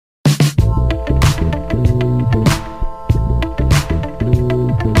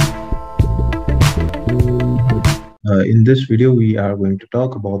In this video, we are going to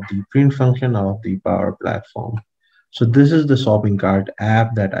talk about the print function of the Power Platform. So this is the shopping cart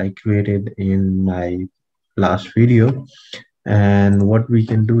app that I created in my last video. And what we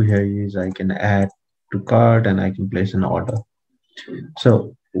can do here is I can add to cart and I can place an order.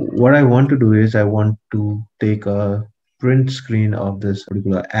 So what I want to do is I want to take a print screen of this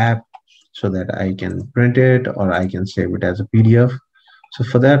particular app so that I can print it or I can save it as a PDF. So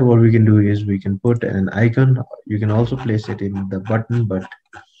for that, what we can do is we can put an icon. You can also place it in the button, but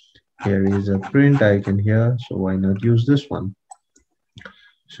here is a print icon here. So why not use this one?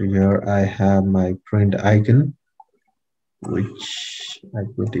 So here I have my print icon, which I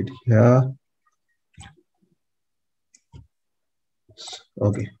put it here.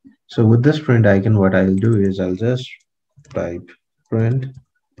 Okay. So with this print icon, what I'll do is I'll just type print.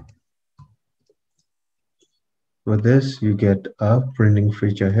 With this, you get a printing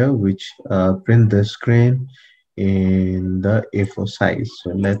feature here, which print the screen in the A4 size.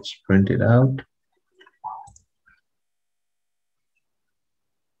 So let's print it out.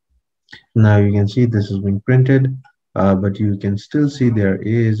 Now you can see this has been printed, but you can still see there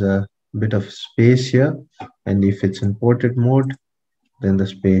is a bit of space here. And if it's in portrait mode, then the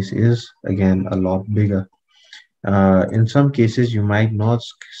space is again a lot bigger. In some cases, you might not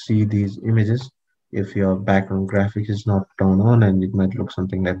see these images if your background graphics is not turned on, and it might look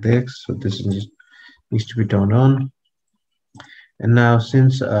something like this. So this needs to be turned on. And now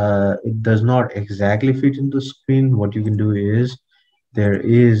since it does not exactly fit into the screen, what you can do is there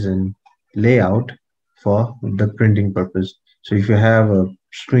is a layout for the printing purpose. So if you have a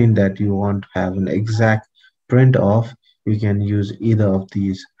screen that you want to have an exact print of, you can use either of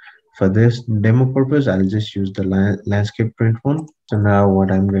these. For this demo purpose, I'll just use the landscape print one. So now what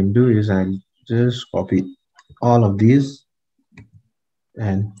I'm going to do is I'll just copy all of these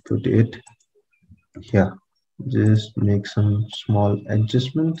and put it here. Just make some small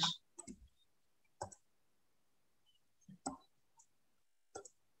adjustments.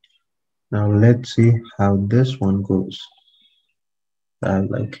 Now let's see how this one goes.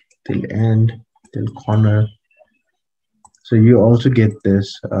 Like till end, till corner. So you also get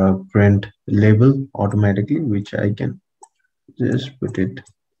this print label automatically, which I can just put it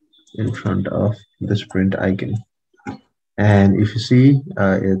in front of this print icon. And if you see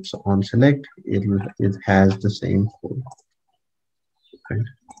it's on select, it has the same code. Right.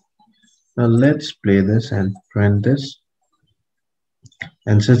 Now let's play this and print this.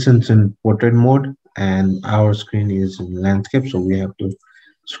 And since it's in portrait mode and our screen is in landscape, so we have to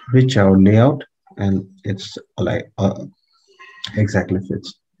switch our layout, and it's like exactly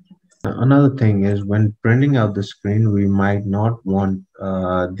fits. Another thing is when printing out the screen, we might not want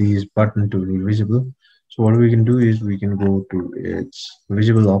these buttons to be visible. So what we can do is we can go to its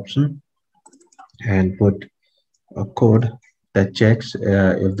visible option and put a code that checks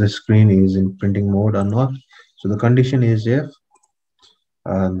if the screen is in printing mode or not. So the condition is if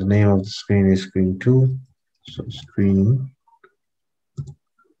the name of the screen is screen 2. So screen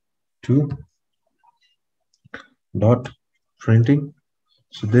 2 dot printing.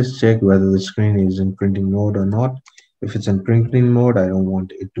 So this check whether the screen is in printing mode or not. If it's in printing mode, I don't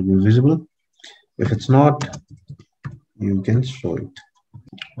want it to be visible. If it's not, you can show it.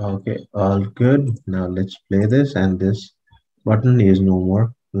 Okay, all good. Now let's play this, and this button is no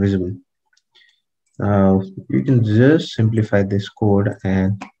more visible. Now you can just simplify this code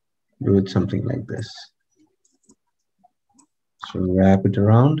and do it something like this. So wrap it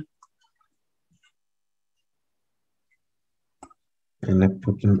around. And I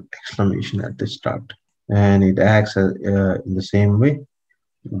put an exclamation at the start, and it acts in the same way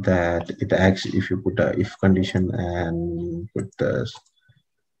that it acts if you put a if condition and put the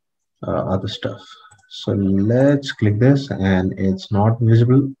other stuff. So let's click this, and it's not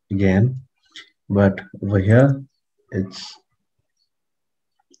visible again, but over here it's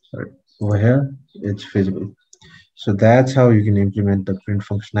visible. So that's how you can implement the print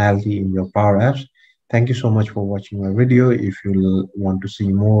functionality in your Power Apps. Thank you so much for watching my video. If you want to see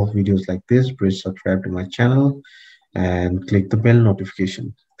more videos like this, please subscribe to my channel and click the bell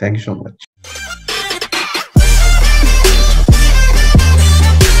notification. Thank you so much.